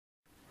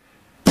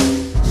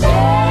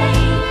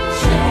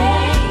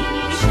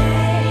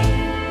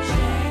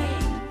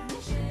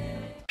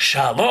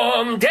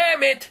Shalom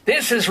Dammit!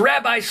 This is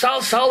Rabbi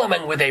Sol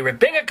Solomon with a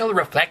Rabbinical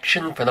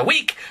Reflection for the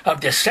week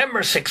of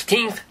December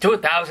 16th,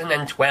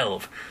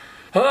 2012.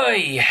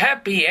 Oy,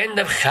 happy end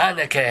of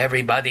Chanukah,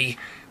 everybody.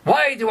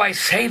 Why do I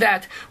say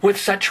that with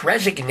such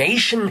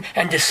resignation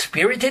and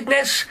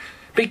dispiritedness?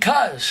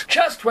 Because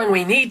just when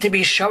we need to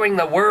be showing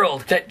the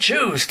world that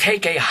Jews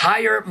take a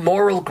higher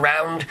moral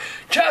ground,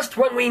 just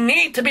when we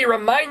need to be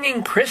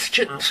reminding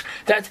Christians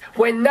that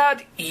we're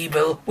not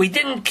evil, we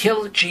didn't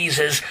kill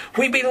Jesus,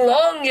 we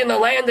belong in the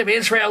land of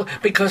Israel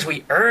because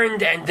we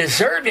earned and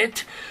deserve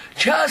it,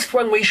 just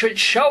when we should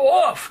show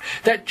off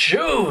that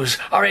Jews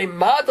are a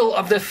model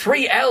of the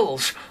 3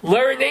 L's,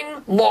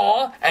 learning,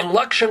 law, and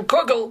Lokshen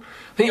kugel,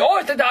 the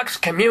Orthodox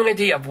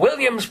community of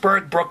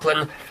Williamsburg,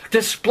 Brooklyn,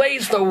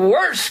 displays the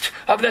worst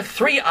of the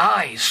 3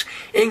 I's,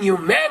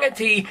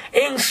 Inhumanity,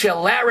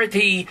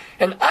 Insularity,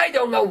 and I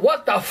don't know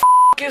what the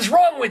is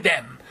wrong with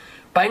them.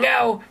 By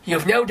now,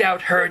 you've no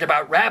doubt heard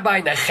about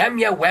Rabbi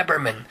Nechemya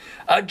Weberman,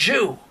 a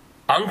Jew,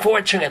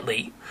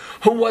 unfortunately,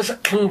 who was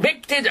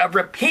convicted of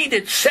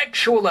repeated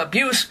sexual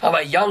abuse of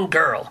a young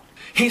girl.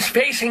 He's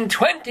facing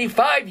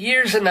 25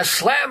 years in the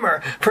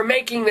slammer for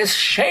making this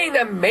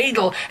Shayna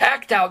Madel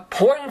act out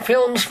porn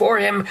films for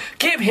him,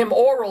 give him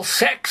oral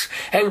sex,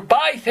 and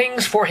buy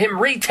things for him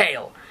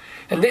retail.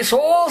 And this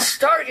all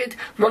started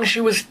when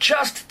she was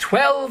just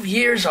 12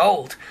 years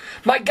old.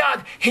 My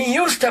God, he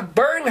used to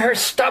burn her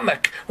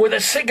stomach with a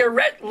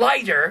cigarette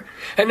lighter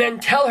and then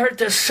tell her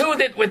to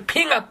soothe it with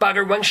peanut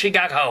butter when she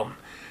got home.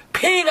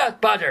 Peanut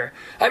butter!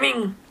 I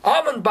mean,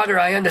 almond butter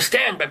I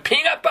understand, but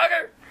peanut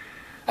butter?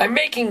 I'm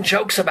making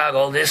jokes about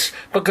all this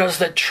because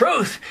the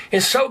truth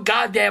is so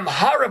goddamn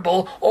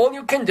horrible, all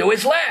you can do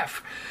is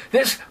laugh.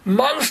 This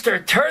monster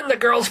turned the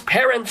girl's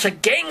parents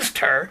against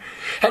her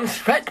and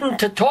threatened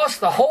to toss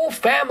the whole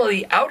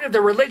family out of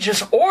the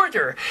religious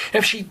order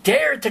if she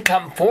dared to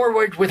come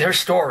forward with her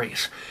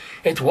stories.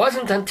 It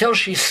wasn't until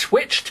she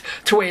switched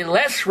to a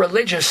less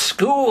religious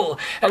school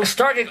and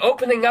started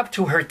opening up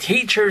to her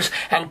teachers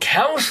and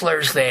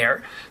counselors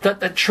there that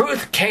the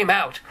truth came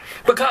out.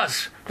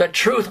 Because the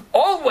truth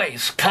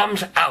always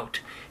comes out.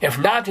 If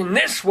not in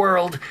this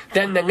world,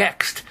 then the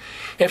next.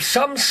 If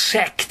some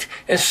sect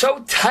is so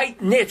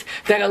tight-knit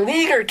that a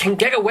leader can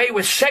get away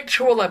with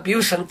sexual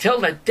abuse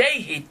until the day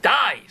he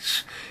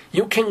dies,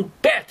 you can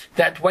bet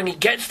that when he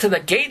gets to the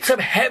gates of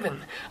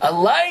heaven,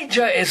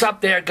 Elijah is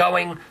up there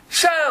going,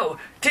 "So,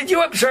 did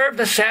you observe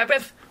the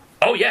Sabbath?"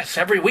 "Oh yes,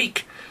 every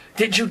week."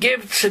 "Did you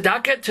give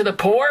tzedakah to the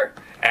poor?"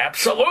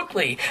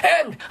 "Absolutely.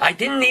 And I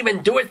didn't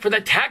even do it for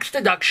the tax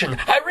deduction.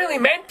 I really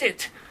meant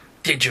it."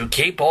 "Did you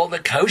keep all the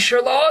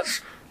kosher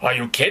laws?" "Are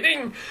you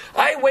kidding?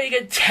 I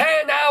waited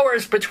 10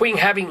 hours between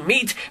having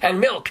meat and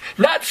milk.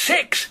 Not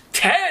 6,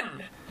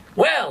 10.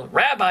 "Well,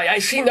 Rabbi, I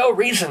see no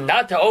reason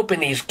not to open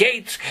these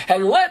gates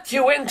and let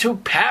you into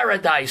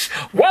paradise.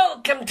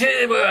 Welcome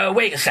to...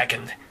 wait a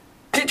second.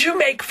 Did you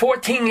make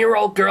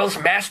 14-year-old girls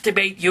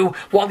masturbate you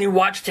while you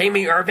watched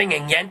Amy Irving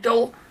and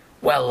Yentl?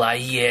 Well,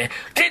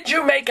 did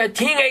you make a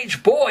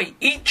teenage boy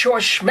eat your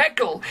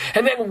schmeckel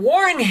and then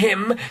warn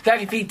him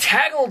that if he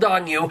tattled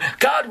on you,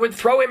 God would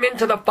throw him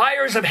into the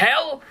fires of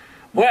hell?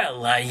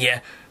 Well,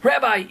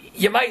 Rabbi,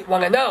 you might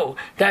want to know,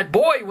 that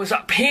boy was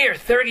up here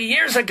 30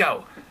 years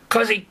ago,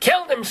 'cause he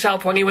killed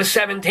himself when he was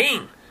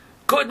 17.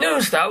 Good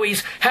news, though,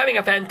 he's having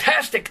a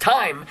fantastic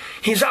time.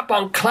 He's up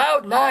on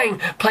Cloud 9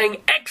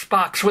 playing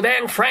Xbox with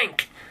Anne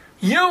Frank.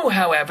 You,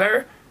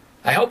 however,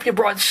 I hope you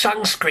brought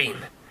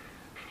sunscreen.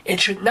 It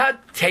should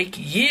not take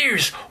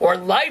years or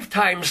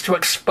lifetimes to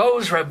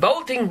expose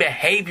revolting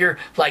behavior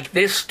like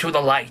this to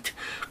the light.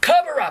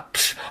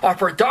 Cover-ups are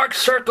for dark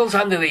circles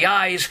under the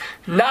eyes,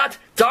 not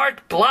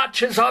dark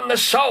blotches on the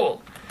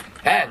soul.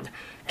 And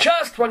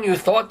just when you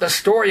thought the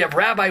story of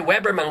Rabbi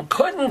Weberman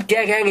couldn't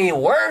get any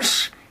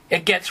worse,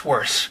 it gets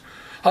worse.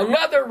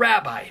 Another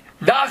rabbi,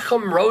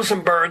 Nachum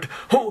Rosenberg,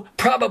 who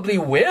probably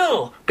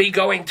will be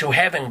going to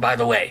heaven, by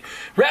the way.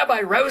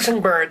 Rabbi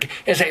Rosenberg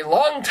is a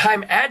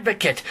longtime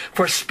advocate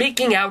for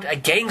speaking out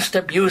against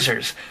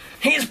abusers.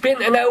 He's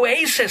been an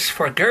oasis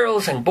for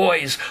girls and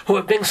boys who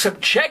have been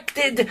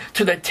subjected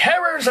to the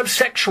terrors of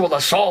sexual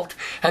assault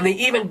and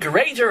the even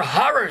greater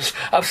horrors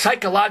of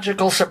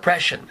psychological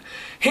suppression.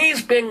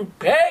 He's been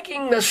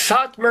begging the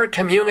Satmar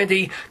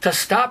community to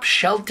stop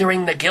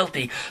sheltering the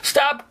guilty,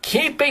 stop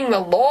keeping the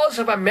laws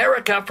of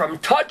America from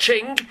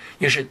touching,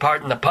 you should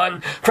pardon the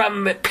pun,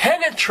 from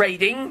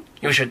penetrating,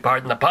 you should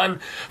pardon the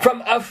pun,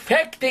 from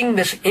affecting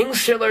this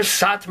insular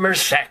Satmar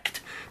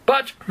sect.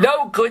 But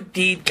no good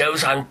deed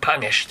goes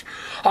unpunished.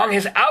 On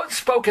his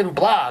outspoken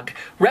blog,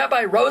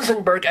 Rabbi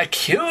Rosenberg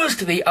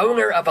accused the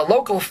owner of a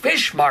local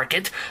fish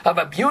market of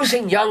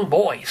abusing young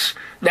boys.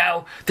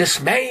 Now, this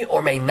may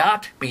or may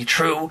not be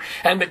true,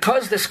 and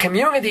because this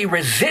community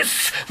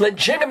resists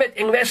legitimate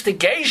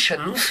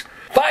investigations,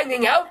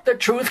 finding out the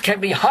truth can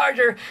be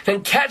harder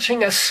than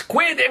catching a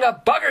squid in a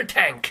butter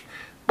tank.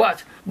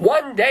 But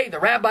one day the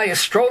rabbi is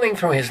strolling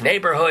through his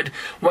neighborhood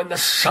when the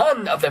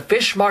son of the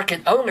fish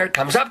market owner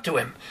comes up to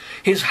him.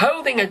 He's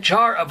holding a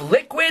jar of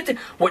liquid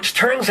which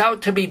turns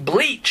out to be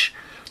bleach.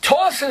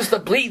 tosses the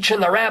bleach in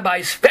the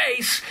rabbi's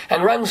face,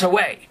 and runs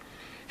away.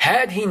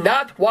 Had he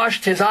not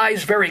washed his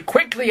eyes very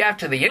quickly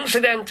after the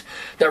incident,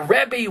 the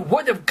Rebbe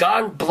would have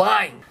gone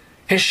blind.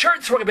 His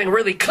shirts would have been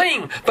really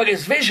clean, but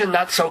his vision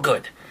not so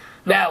good.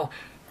 Now,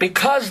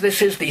 because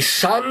this is the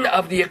son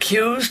of the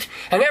accused,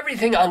 and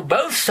everything on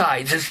both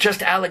sides is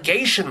just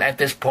allegation at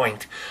this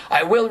point,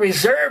 I will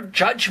reserve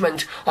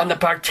judgment on the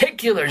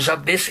particulars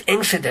of this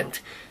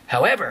incident.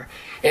 However,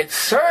 it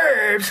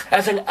serves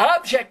as an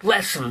object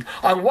lesson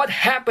on what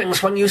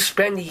happens when you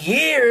spend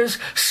years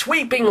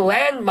sweeping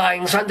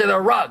landmines under the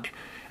rug.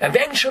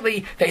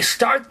 Eventually, they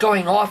start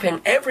going off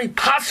in every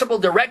possible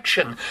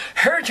direction,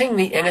 hurting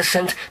the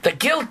innocent, the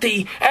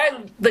guilty,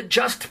 and the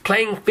just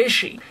plain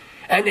fishy.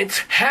 And it's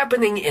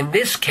happening in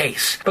this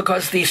case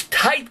because these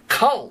tight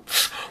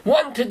cults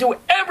want to do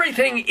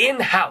everything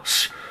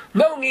in-house.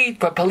 No need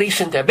for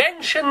police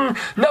intervention,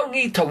 no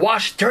need to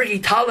wash dirty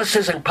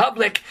taluses in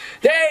public.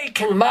 They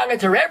can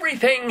monitor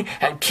everything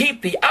and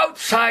keep the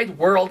outside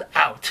world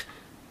out.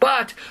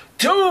 But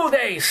do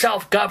they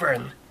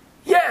self-govern?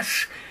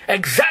 Yes,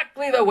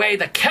 exactly the way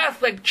the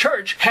Catholic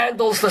Church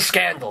handles the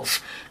scandals.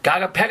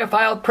 Got a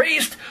pedophile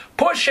priest?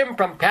 Push him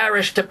from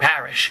parish to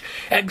parish.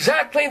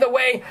 Exactly the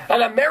way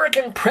an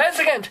American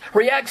president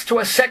reacts to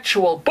a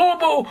sexual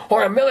boo-boo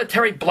or a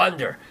military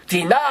blunder.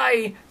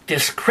 Deny,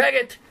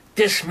 discredit,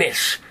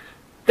 dismiss.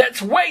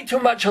 That's way too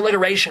much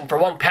alliteration for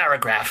one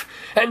paragraph,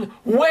 and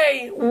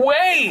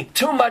way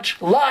too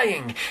much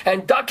lying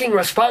and ducking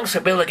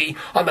responsibility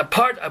on the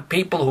part of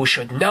people who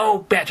should know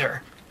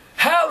better.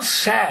 How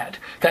sad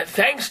that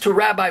thanks to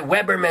Rabbi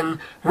Weberman,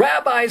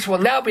 rabbis will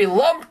now be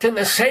lumped in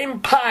the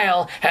same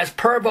pile as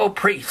pervo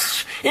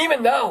priests,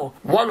 even though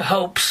one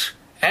hopes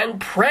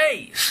and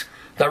prays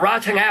the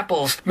rotten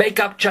apples make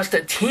up just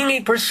a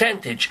teeny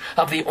percentage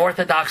of the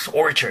Orthodox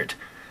orchard.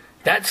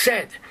 That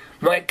said,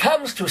 when it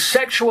comes to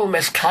sexual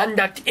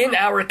misconduct in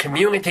our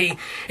community,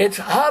 it's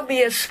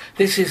obvious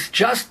this is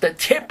just the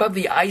tip of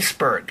the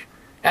iceberg.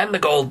 And the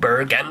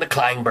Goldberg and the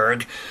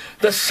Kleinberg,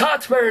 the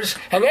Satmars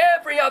and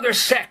every other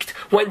sect,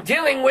 when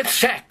dealing with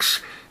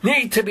sex,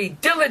 need to be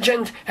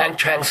diligent and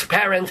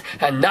transparent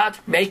and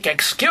not make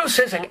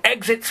excuses and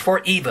exits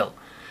for evil.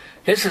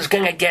 This is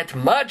going to get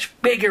much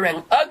bigger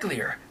and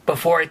uglier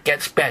before it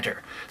gets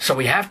better. So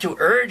we have to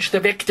urge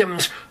the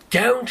victims,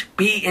 don't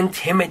be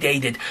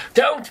intimidated.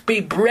 Don't be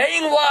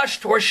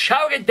brainwashed or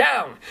shouted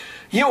down.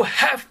 You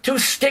have to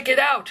stick it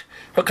out,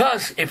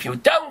 because if you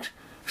don't,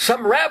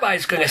 some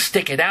rabbi's going to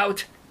stick it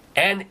out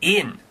and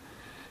in.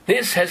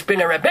 This has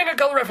been a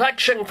Rabbinical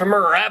Reflection from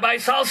Rabbi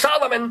Sol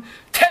Solomon,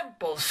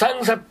 Temple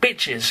Sons of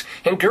Bitches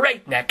in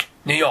Great Neck,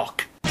 New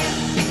York.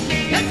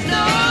 It's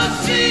no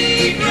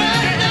secret.